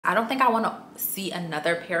I don't think I want to see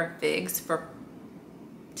another pair of figs for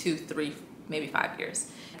 2, 3, maybe 5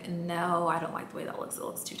 years. No, I don't like the way that looks. It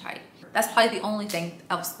looks too tight. That's probably the only thing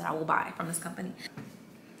else that I will buy from this company.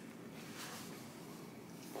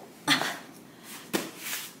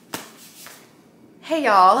 Hey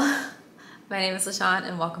y'all, my name is LaShawn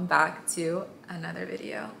and welcome back to another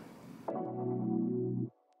video.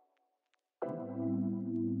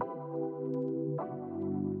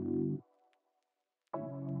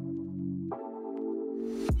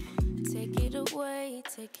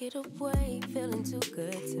 Take it away, feeling too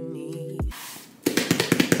good to me.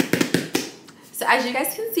 So as you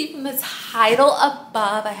guys can see from the title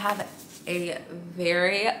above, I have a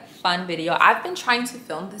very fun video. I've been trying to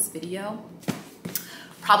film this video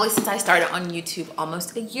probably since I started on YouTube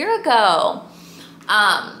almost a year ago.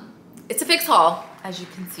 It's a figs haul, as you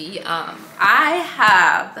can see. I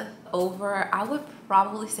have over, I would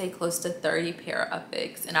probably say close to 30 pair of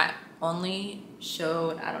figs, and I only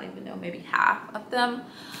showed, I don't even know, maybe half of them.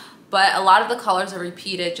 But a lot of the colors are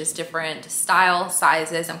repeated, just different style,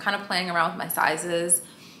 sizes. I'm kind of playing around with my sizes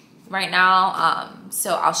right now.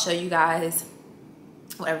 So I'll show you guys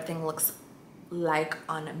what everything looks like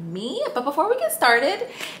on me. But before we get started,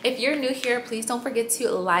 if you're new here, please don't forget to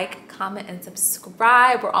like, comment, and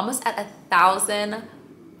subscribe. We're almost at 1,000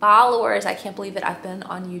 followers. I can't believe it. I've been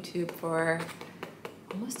on YouTube for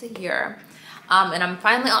almost a year. And I'm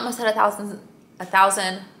finally almost at 1,000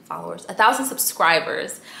 followers, 1,000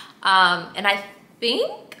 subscribers. And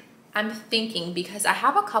I'm thinking because I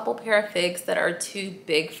have a couple pair of figs that are too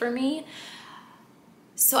big for me.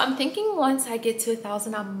 So I'm thinking once I get to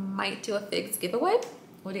 1,000, I might do a figs giveaway.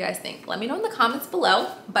 What do you guys think? Let me know in the comments below.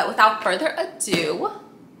 But without further ado,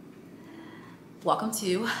 welcome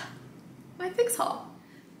to my figs haul.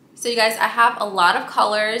 So you guys, I have a lot of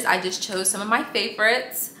colors. I just chose some of my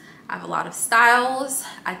favorites. I have a lot of styles.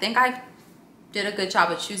 I think I did a good job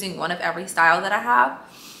of choosing one of every style that I have.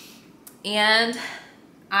 And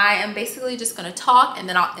I am basically just gonna talk, and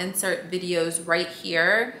then I'll insert videos right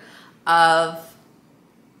here of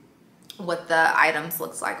what the items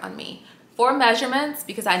looks like on me. For measurements,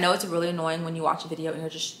 because I know it's really annoying when you watch a video and you're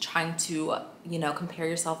just trying to, you know, compare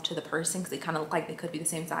yourself to the person because they kind of look like they could be the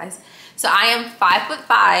same size. So I am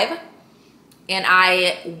 5'5", and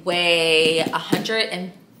I weigh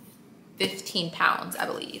 115 pounds, I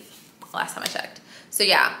believe, last time I checked. So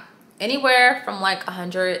yeah, anywhere from like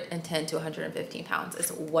 110 to 115 pounds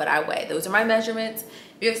is what I weigh. Those are my measurements.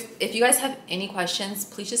 If you guys have any questions,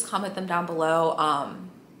 please just comment them down below,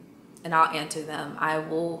 and I'll answer them. I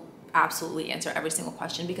will absolutely answer every single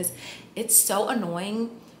question because it's so annoying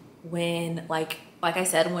when, like I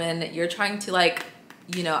said, when you're trying to, like,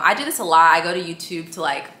 you know, I do this a lot. I go to YouTube to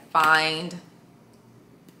like find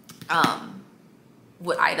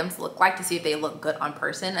what items look like to see if they look good on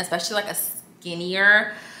person, especially like a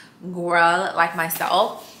skinnier girl like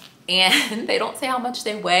myself, and they don't say how much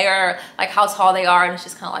they weigh or like how tall they are, and it's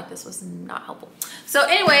just kind of like, this was not helpful. So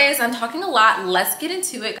anyways, I'm talking a lot. Let's get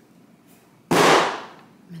into it.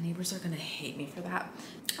 My neighbors are gonna hate me for that.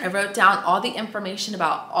 I wrote down all the information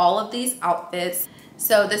about all of these outfits.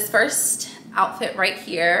 So this first outfit right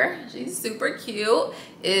here, she's super cute,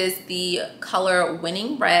 is the color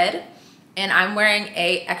Winning Red, and I'm wearing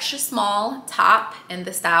a extra small top in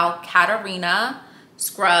the style Katarina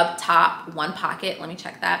scrub top, one pocket. Let me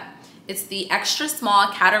check that. It's the extra small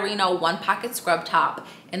Katarina one pocket scrub top,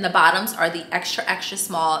 and the bottoms are the extra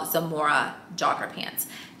small Zamora jogger pants.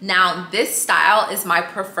 Now this style is my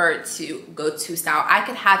preferred to go-to style. I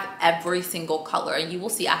could have every single color, and you will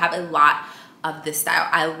see I have a lot of this style.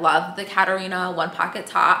 I love the Katarina one pocket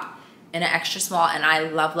top in an extra small, and I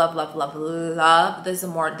love the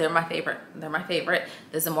Zamora. They're my favorite.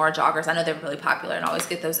 The Zamora joggers. I know they're really popular, and I always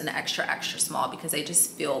get those in an extra small because they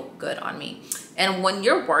just feel good on me. And when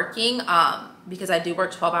you're working, because I do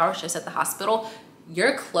work 12-hour shifts at the hospital,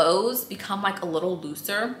 your clothes become like a little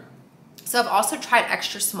looser. So I've also tried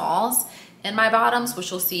extra smalls in my bottoms,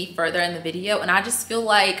 which you'll see further in the video, and I just feel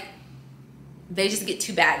like they just get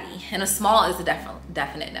too baggy, and a small is a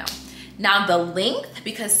definite no. Now the length,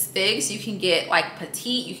 because figs, you can get like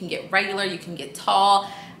petite, you can get regular, you can get tall.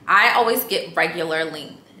 I always get regular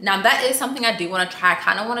length. Now that is something I do want to try. I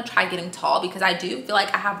kind of want to try getting tall because I do feel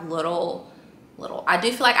like I have I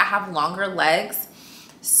do feel like I have longer legs.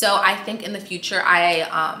 So I think in the future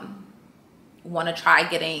I want to try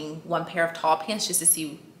getting one pair of tall pants just to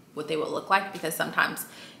see what they would look like, because sometimes,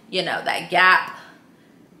 you know, that gap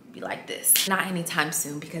be like this. Not anytime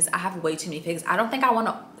soon because I have way too many figs. I don't think I want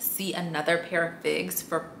to see another pair of figs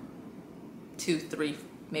for 2, 3,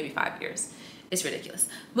 maybe 5 years. It's ridiculous.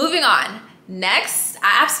 Moving on. Next,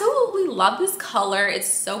 I absolutely love this color. It's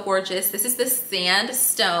so gorgeous. This is the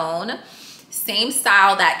Sandstone. Same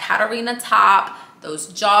style, that Catarina top,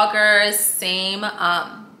 those joggers, same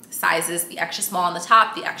sizes, the extra small on the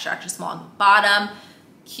top, the extra small on the bottom.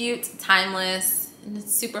 Cute, timeless, and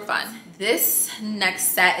it's super fun. This next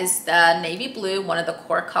set is the navy blue, one of the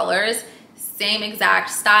core colors. Same exact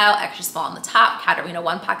style, extra small on the top, Catarina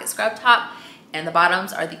one pocket scrub top, and the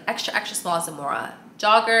bottoms are the extra small Zamora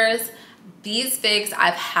joggers. These figs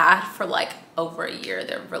I've had for like over a year.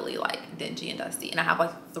 They're really like dingy and dusty, and I have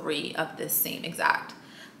like 3 of this same exact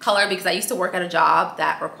color because I used to work at a job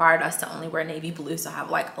that required us to only wear navy blue, so I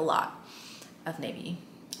have like a lot of navy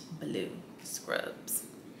blue scrubs.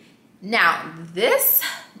 Now this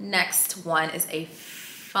next one is a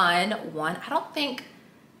fun one. I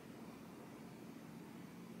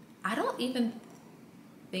don't even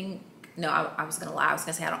think, no, I was gonna lie. I was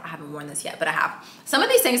gonna say I haven't worn this yet, but I have. Some of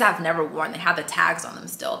these things I've never worn. They have the tags on them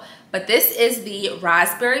still. But this is the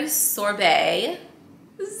Raspberry Sorbet.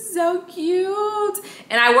 So cute.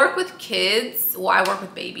 And I work with kids. Well, I work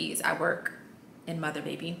with babies. I work in mother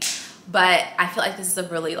baby. But I feel like this is a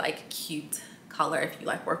really like cute color if you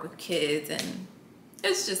like work with kids, and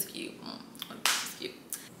it's just cute. It's just cute.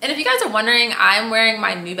 And if you guys are wondering, I'm wearing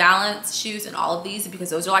my New Balance shoes in all of these because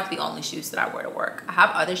those are like the only shoes that I wear to work. I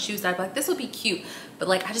have other shoes that I'd be like, this would be cute, but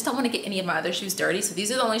like I just don't want to get any of my other shoes dirty. So these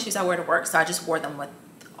are the only shoes I wear to work. So I just wore them with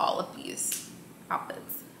all of these outfits.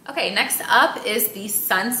 Okay, next up is the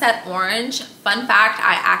Sunset Orange. Fun fact,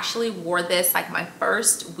 I actually wore this like my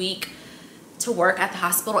first week to work at the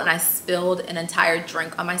hospital, and I spilled an entire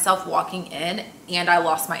drink on myself walking in, and I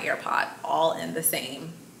lost my AirPod all in the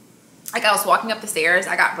same. Like I was walking up the stairs,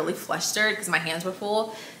 I got really flustered because my hands were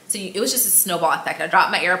full. So it was just a snowball effect. I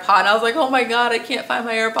dropped my AirPod. I was like, oh my God, I can't find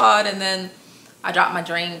my AirPod. And then I dropped my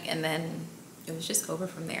drink, and then it was just over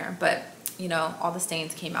from there. But you know, all the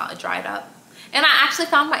stains came out, it dried up. And I actually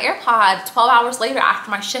found my AirPod 12 hours later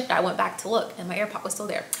after my shift. I went back to look and my AirPod was still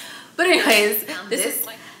there. But anyways,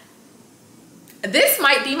 this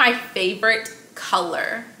might be my favorite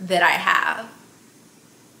color that I have.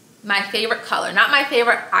 My favorite color, not my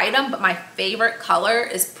favorite item, but my favorite color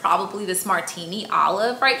is probably this Martini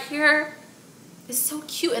Olive right here. It's so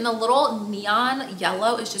cute, and the little neon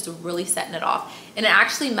yellow is just really setting it off. And it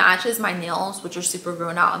actually matches my nails, which are super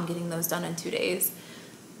grown out. I'm getting those done in 2 days.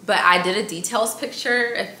 But I did a details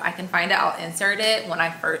picture. If I can find it, I'll insert it. When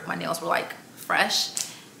my nails were like fresh,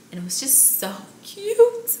 and it was just so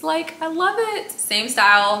cute. Like, I love it. Same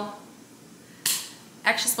style,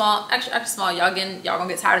 extra small, extra small. Y'all gonna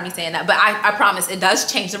get tired of me saying that, but I promise it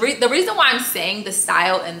does change. The reason why I'm saying the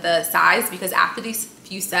style and the size, because after these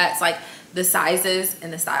few sets, like the sizes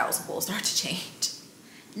and the styles will start to change.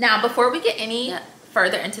 Now, before we get any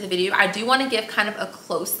further into the video, I do want to give kind of a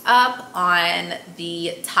close-up on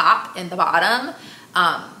the top and the bottom.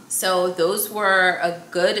 So those were a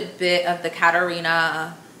good bit of the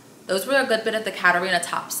Catarina. Those were a good bit of the Catarina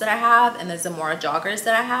tops that I have and the Zamora joggers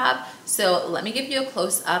that I have. So let me give you a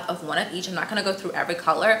close-up of one of each. I'm not going to go through every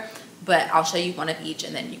color, but I'll show you one of each,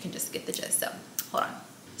 and then you can just get the gist. So hold on.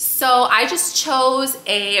 So I just chose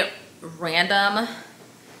a random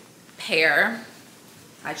pair.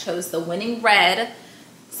 I chose the Winning Red.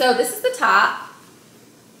 So this is the top.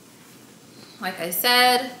 Like I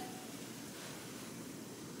said,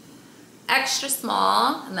 extra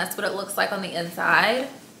small, and that's what it looks like on the inside.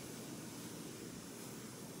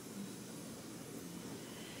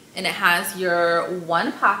 And it has your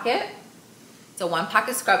one pocket. It's a one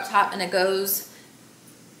pocket scrub top, and it goes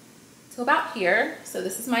to about here. So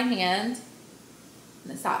this is my hand,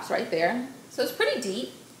 and it stops right there. So it's pretty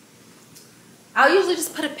deep. I'll usually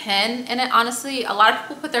just put a pin in it. Honestly, a lot of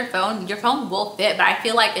people put their phone. Your phone will fit, but I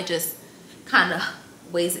feel like it just kind of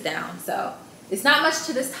weighs it down. So it's not much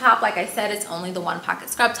to this top. Like I said, it's only the one pocket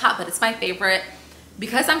scrub top, but it's my favorite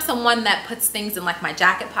because I'm someone that puts things in like my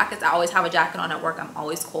jacket pockets. I always have a jacket on at work. I'm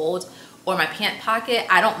always cold. Or my pant pocket.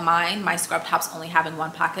 I don't mind my scrub tops only having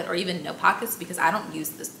one pocket or even no pockets because I don't use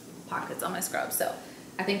the pockets on my scrubs. So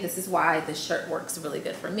I think this is why this shirt works really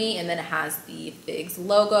good for me. And then it has the Figs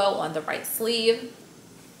logo on the right sleeve.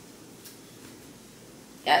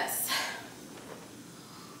 Yes.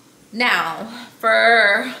 Now,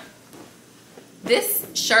 for this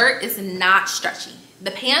shirt is not stretchy.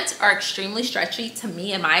 The pants are extremely stretchy to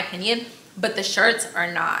me, in my opinion, but the shirts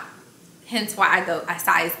are not. Hence why I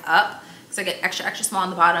size up. So I get extra small on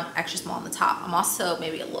the bottom, extra small on the top. I'm also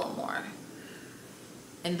maybe a little more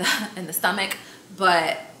in the stomach,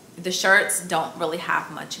 but the shirts don't really have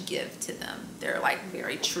much give to them. They're like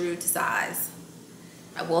very true to size.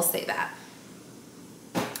 I will say that.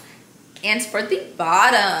 And for the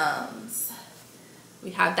bottoms,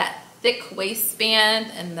 we have that thick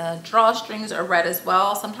waistband and the drawstrings are red as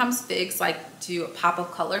well. Sometimes Figs like do a pop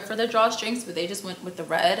of color for their drawstrings, but they just went with the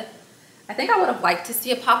red. I think I would have liked to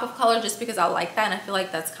see a pop of color just because I like that, and I feel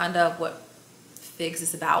like that's kind of what Figs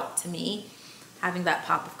is about to me, having that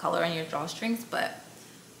pop of color in your drawstrings, but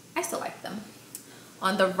I still like them.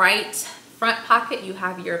 On the right front pocket, you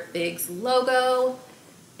have your Figs logo,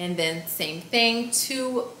 and then same thing,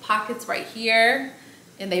 2 pockets right here,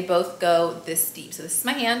 and they both go this deep. So this is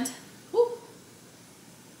my hand. Woo.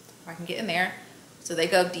 If I can get in there. So they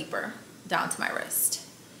go deeper down to my wrist,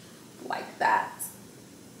 like that.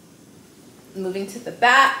 Moving to the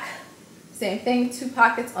back, same thing, 2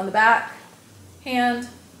 pockets on the back, hand,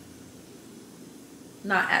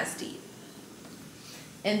 not as deep.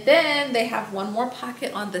 And then they have 1 more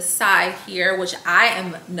pocket on the side here, which I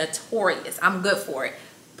am notorious. I'm good for it.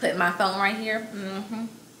 Putting my phone right here.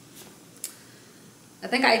 I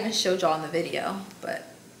think I even showed y'all in the video, but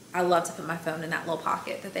I love to put my phone in that little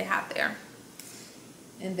pocket that they have there.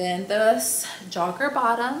 And then this jogger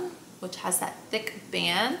bottom, which has that thick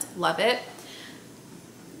band. Love it.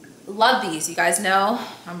 Love these. You guys know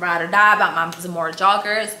I'm ride or die about my Zamora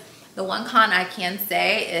joggers. The one con I can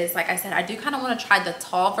say is, like I said, I do kind of want to try the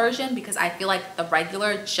tall version because I feel like the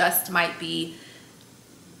regular just might be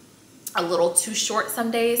a little too short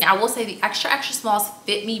some days. I will say the extra smalls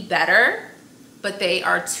fit me better, but they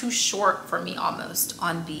are too short for me almost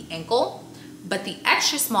on the ankle. But the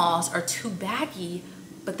extra smalls are too baggy,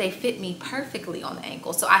 but they fit me perfectly on the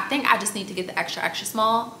ankle. So I think I just need to get the extra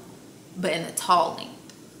small, but in the tall length.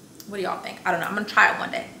 What do y'all think? I don't know. I'm gonna try it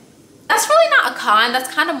one day. That's really not a con.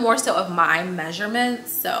 That's kind of more so of my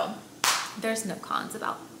measurements. So there's no cons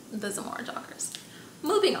about the Zamora joggers.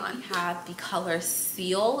 Moving on, we have the color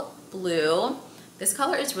Seal Blue. This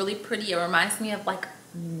color is really pretty. It reminds me of like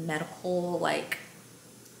medical, like,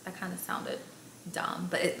 that kind of sounded dumb,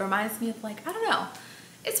 but it reminds me of like, I don't know.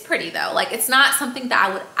 It's pretty though. Like, it's not something that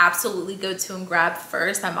I would absolutely go to and grab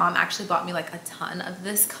first. My mom actually bought me like a ton of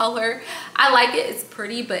this color. I like it, it's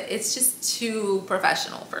pretty, but it's just too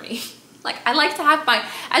professional for me. Like, I like to have my,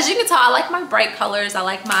 as you can tell, I like my bright colors. I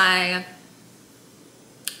like my,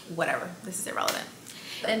 whatever, this is irrelevant.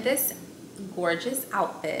 In this gorgeous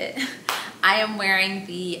outfit, I am wearing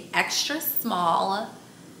the extra small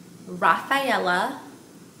Rafaela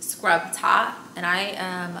scrub top, and I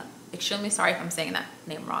am extremely sorry if I'm saying that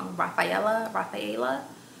name wrong. Rafaela.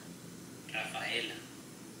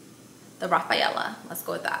 The Rafaela, let's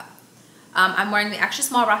go with that. I'm wearing the extra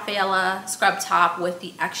small Rafaela scrub top with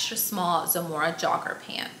the extra small Zamora jogger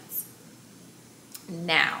pants.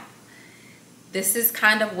 Now, this is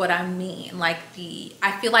kind of what I mean. Like,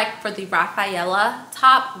 I feel like for the Rafaela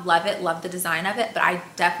top, love it, love the design of it, but I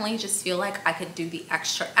definitely just feel like I could do the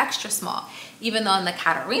extra small. Even though in the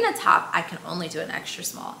Catarina top, I can only do an extra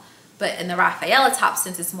small. But in the Rafaela top,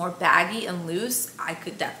 since it's more baggy and loose, I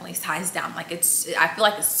could definitely size down. Like, I feel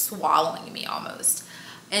like it's swallowing me almost.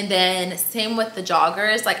 And then same with the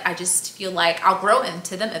joggers. Like, I just feel like I'll grow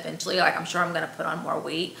into them eventually. Like, I'm sure I'm gonna put on more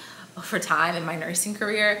weight over time in my nursing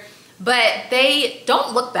career. But they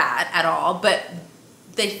don't look bad at all, but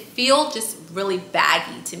they feel just really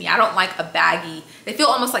baggy to me. I don't like a baggy, they feel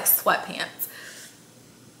almost like sweatpants.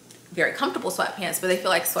 Very comfortable sweatpants, but they feel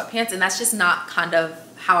like sweatpants, and that's just not kind of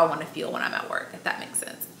how I want to feel when I'm at work, if that makes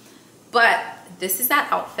sense. But this is that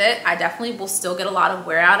outfit. I definitely will still get a lot of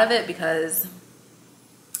wear out of it because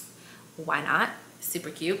why not? Super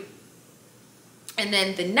cute. And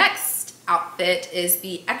then the next outfit is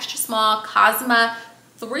the extra small Cosma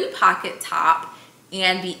 3-pocket top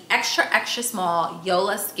and the extra small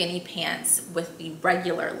Yola skinny pants with the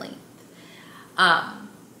regular length.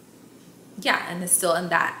 Yeah, and it's still in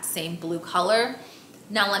that same blue color.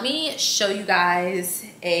 Now let me show you guys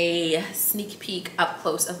a sneak peek up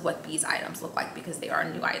close of what these items look like because they are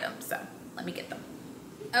new items. So let me get them.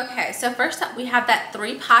 Okay, so first up we have that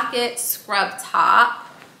 3-pocket scrub top.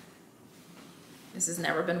 This has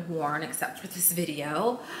never been worn except for this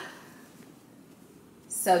video.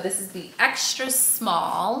 So this is the extra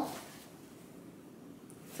small.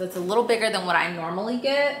 So it's a little bigger than what I normally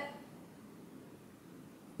get.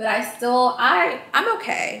 But I'm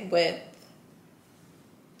okay with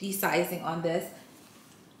the sizing on this.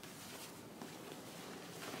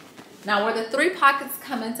 Now where the 3 pockets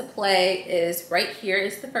come into play is right here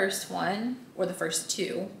is the first one, or the first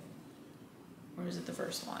 2. Or is it the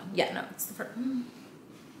first one? Yeah, no, it's the first.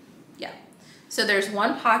 Yeah. So there's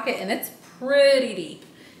 1 pocket and it's pretty deep.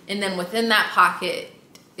 And then within that pocket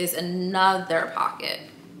is another pocket.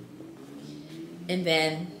 And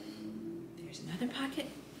then there's another pocket.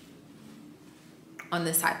 on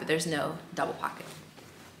this side, but there's no double pocket.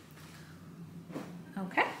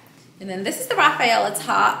 Okay. And then this is the Rafaela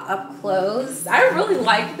top up close. I really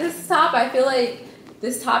like this top. I feel like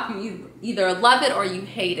this top, you either love it or you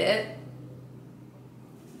hate it.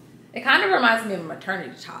 It kind of reminds me of a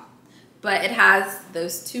maternity top, but it has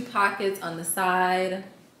those 2 pockets on the side.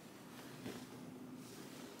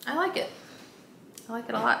 I like it. I like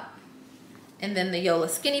it a lot. And then the Yola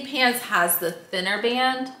skinny pants has the thinner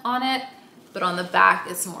band on it, but on the back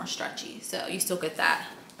it's more stretchy. So you still get that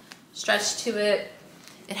stretch to it.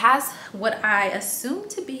 It has what I assume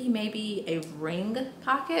to be maybe a ring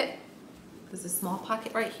pocket. There's a small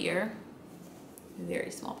pocket right here. A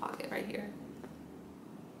very small pocket right here.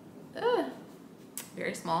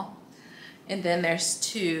 Very small. And then there's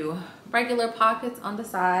 2 regular pockets on the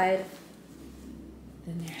side.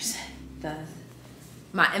 Then there's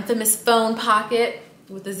my infamous phone pocket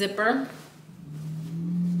with the zipper.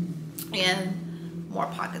 And more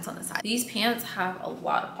pockets on the side. These pants have a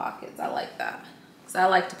lot of pockets. I like that. Because I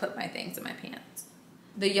like to put my things in my pants.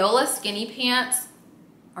 The Yola skinny pants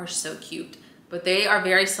are so cute. But they are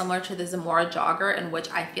very similar to the Zamora jogger, in which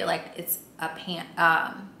I feel like it's a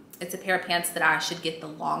pair of pants that I should get the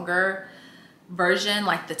longer version,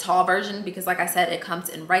 like the tall version, because like I said, it comes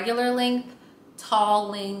in regular length, tall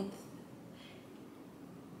length,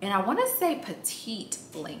 and I want to say petite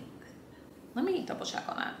length. Let me double check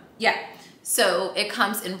on that. Yeah, so it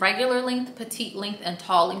comes in regular length, petite length, and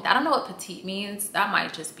tall length. I don't know what petite means. That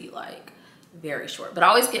might just be like very short, but I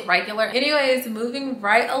always get regular. Anyways, moving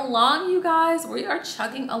right along, you guys, we are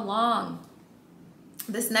chugging along.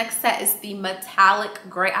 This next set is the metallic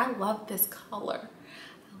gray. I love this color.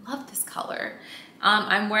 I love this color.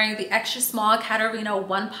 I'm wearing the extra small Catarina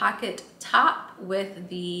 1 pocket top with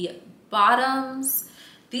the bottoms.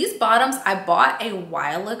 These bottoms I bought a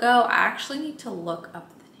while ago. I actually need to look up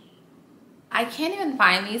the name. I can't even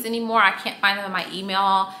find these anymore. I can't find them in my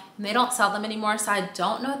email, and they don't sell them anymore, so I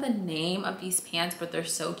don't know the name of these pants, but they're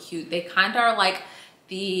so cute. They kind of are like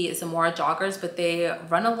the Zamora joggers, but they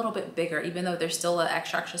run a little bit bigger. Even though they're still an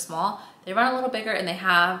extra small, they run a little bigger and they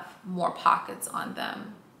have more pockets on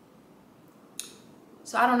them.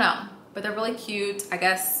 So I don't know, but they're really cute. I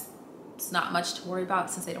guess it's not much to worry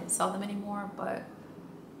about since they don't sell them anymore, but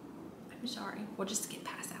I'm sorry. We'll just get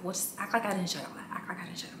past that. We'll just act like I didn't show you that. Act like I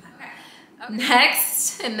didn't show you that. Okay.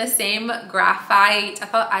 Next, in the same graphite,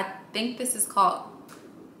 I think this is called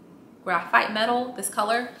graphite metal, this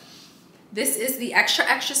color. This is the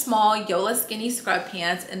extra small Yola skinny scrub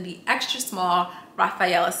pants and the extra small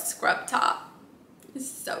Rafaela scrub top. It's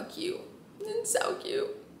so cute. It's so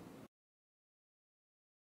cute.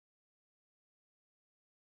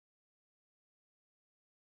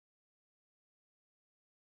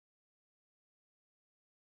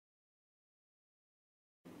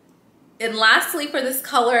 And lastly, for this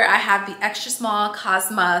color, I have the extra small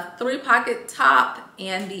Cosma 3 pocket top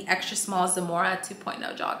and the extra small Zamora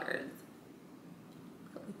 2.0 joggers.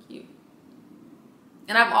 Really cute.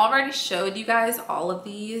 And I've already showed you guys all of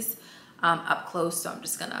these up close, so I'm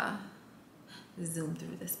just gonna zoom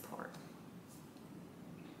through this part.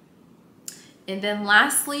 And then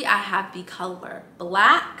lastly, I have the color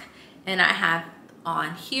black, and I have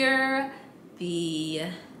on here the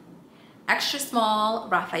extra small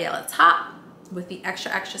Rafaela top with the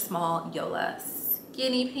extra small Yola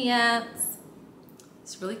skinny pants.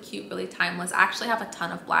 It's really cute, really timeless. I actually have a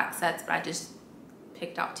ton of black sets, but I just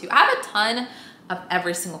picked out 2. I have a ton of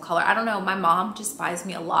every single color. I don't know, my mom just buys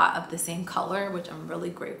me a lot of the same color, which I'm really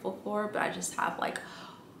grateful for, but I just have like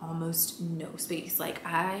almost no space. Like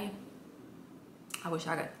I wish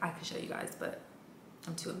I could show you guys, but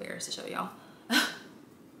I'm too embarrassed to show y'all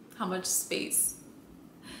how much space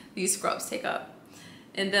these scrubs take up.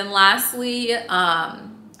 And then lastly, I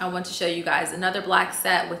want to show you guys another black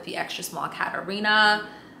set with the extra small Catarina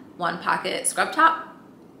 1 pocket scrub top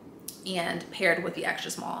and paired with the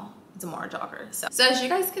extra small Zamora jogger. So as you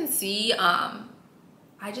guys can see,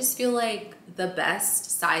 I just feel like the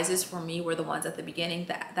best sizes for me were the ones at the beginning,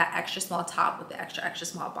 that extra small top with the extra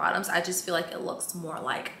small bottoms. I just feel like it looks more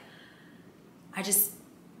like, I just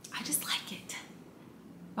like it.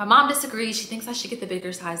 My mom disagrees. She thinks I should get the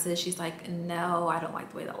bigger sizes. She's like, no, I don't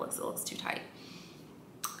like the way that looks. It looks too tight.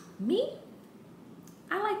 Me,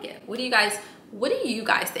 I like it. What do you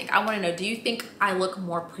guys think? I want to know, do you think I look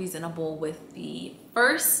more presentable with the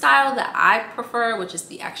first style that I prefer, which is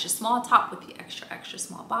the extra small top with the extra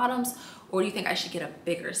small bottoms, or do you think I should get a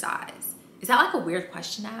bigger size? Is that like a weird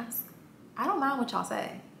question to ask? I don't mind what y'all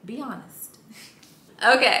say. Be honest.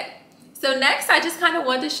 Okay. So next, I just kind of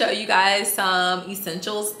wanted to show you guys some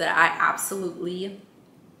essentials that I absolutely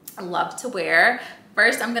love to wear.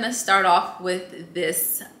 First, I'm gonna start off with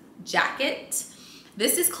this jacket.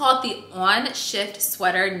 This is called the On Shift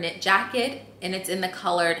Sweater Knit Jacket, and it's in the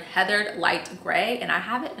colored Heathered Light Gray, and I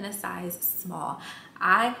have it in a size small.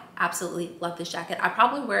 I absolutely love this jacket. I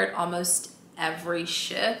probably wear it almost every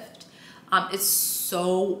shift. It's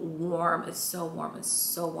so warm. It's so warm. It's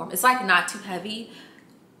so warm. It's like not too heavy.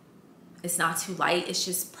 It's not too light. It's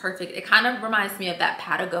just perfect. It kind of reminds me of that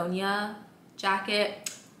Patagonia jacket,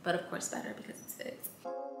 but of course better because it's fits.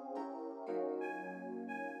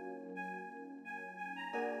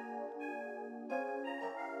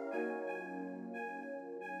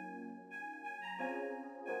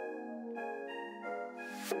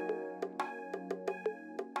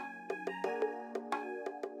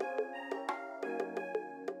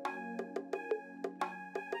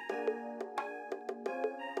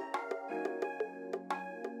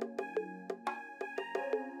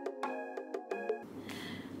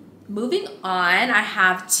 Moving on, I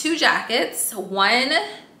have two jackets. One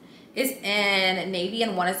is in navy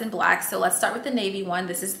and one is in black. So let's start with the navy one.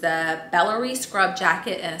 This is the Bellery Scrub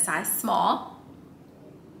Jacket in a size small.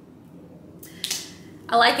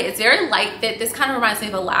 I like it. It's very light fit. This kind of reminds me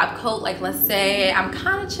of a lab coat. Like, let's say I'm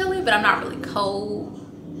kind of chilly, but I'm not really cold.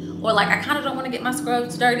 Or like, I kind of don't want to get my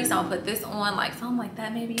scrubs dirty, so I'll put this on, like something like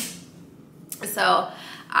that maybe. So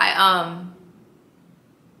I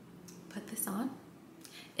put this on.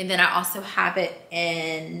 And then I also have it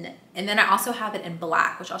in,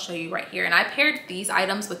 black, which I'll show you right here. And I paired these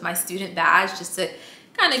items with my student badge just to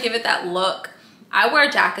kind of give it that look. I wear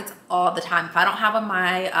jackets all the time. If I don't have on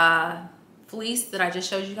my fleece that I just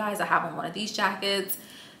showed you guys, I have on one of these jackets.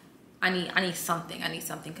 I need something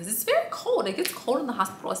because it's very cold. It gets cold in the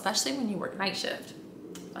hospital, especially when you work night shift.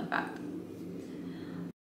 Fun fact.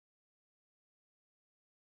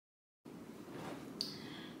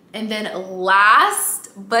 And then last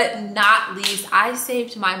but not least, I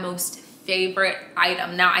saved my most favorite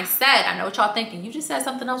item. Now I know what y'all thinking. You just said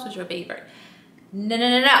something else was your favorite. No.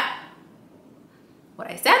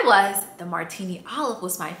 What I said was the Martini Olive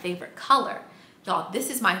was my favorite color. Y'all, this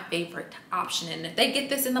is my favorite option. And if they get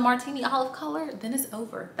this in the Martini Olive color, then it's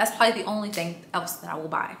over. That's probably the only thing else that I will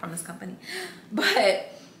buy from this company.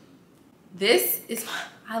 But this is,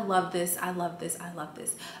 I love this.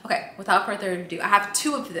 Okay, without further ado, I have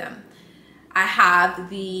two of them. I have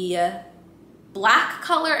the black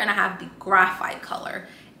color and I have the graphite color.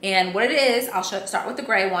 And what it is, I'll start with the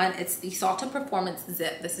gray one. It's the Salta Performance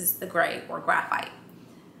Zip. This is the gray or graphite.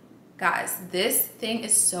 Guys, this thing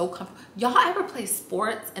is so comfortable. Y'all ever play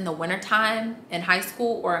sports in the wintertime in high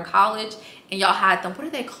school or in college and y'all had them, what are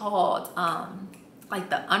they called? Like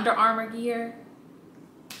the Under Armour gear,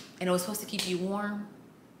 and it was supposed to keep you warm.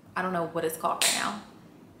 I don't know what it's called right now.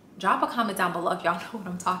 Drop a comment down below if y'all know what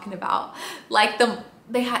I'm talking about. Like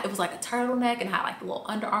it was like a turtleneck and had like the little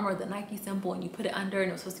Under Armour, the Nike symbol, and you put it under and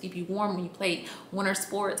it was supposed to keep you warm when you played winter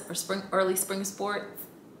sports or early spring sports.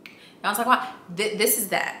 And I was talking about, this is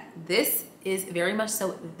that. This is very much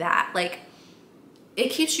so that. Like, it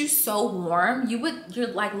keeps you so warm. You're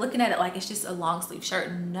like looking at it like it's just a long sleeve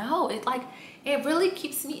shirt. No, it really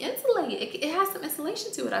keeps me insulated. It has some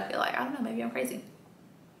insulation to it, I feel like. I don't know, maybe I'm crazy.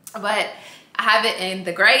 But I have it in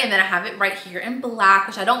the gray, and then I have it right here in black,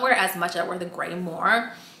 which I don't wear as much. I wear the gray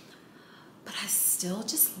more, but I still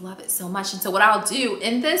just love it so much. And so what I'll do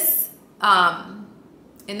in this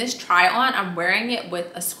try on, I'm wearing it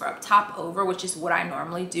with a scrub top over, which is what I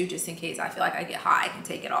normally do just in case I feel like I get hot. I can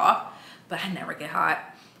take it off, but I never get hot.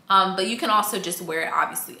 But you can also just wear it,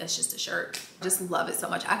 obviously, as just a shirt. Just love it so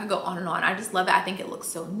much. I could go on and on. I just love it. I think it looks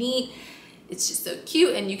so neat. It's just so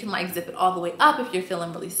cute, and you can like zip it all the way up if you're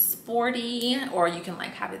feeling really sporty, or you can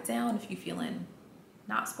like have it down if you're feeling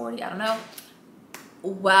not sporty. I don't know.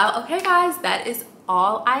 Well, okay guys, that is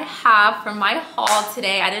all I have for my haul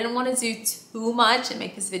today. I didn't want to do too much and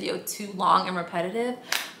make this video too long and repetitive,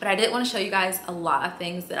 but I did want to show you guys a lot of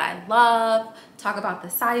things that I love, talk about the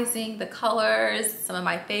sizing, the colors, some of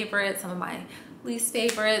my favorites, some of my least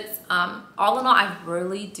favorites. All in all, I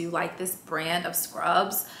really do like this brand of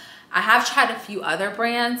scrubs. I have tried a few other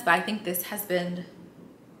brands, but I think this has been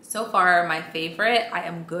so far my favorite. I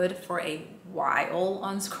am good for a while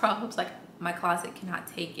on scrubs. Like, my closet cannot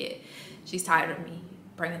take it. She's tired of me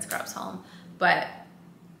bringing scrubs home. But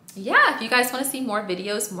yeah, if you guys want to see more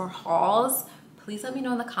videos, more hauls, please let me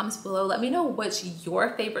know in the comments below. Let me know what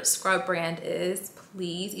your favorite scrub brand is,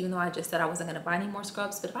 please. Even though I just said I wasn't going to buy any more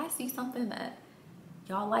scrubs, but if I see something that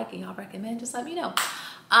y'all like and y'all recommend, just let me know.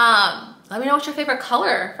 Let me know what your favorite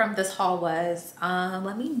color from this haul was.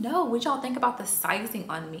 Let me know what y'all think about the sizing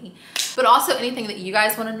on me. But also anything that you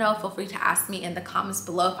guys want to know, feel free to ask me in the comments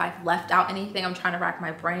below. If I've left out anything, I'm trying to rack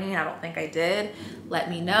my brain. I don't think I did. Let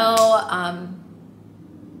me know. I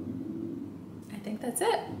think that's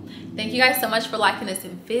it. Thank you guys so much for liking this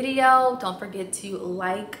video. Don't forget to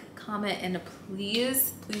like, comment, and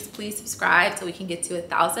please subscribe so we can get to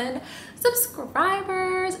 1,000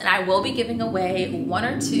 subscribers. And I will be giving away 1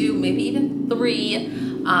 or 2, maybe even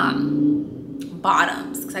 3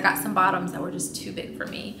 bottoms, because I got some bottoms that were just too big for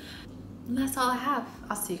me. And that's all I have.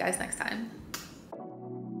 I'll see you guys next time.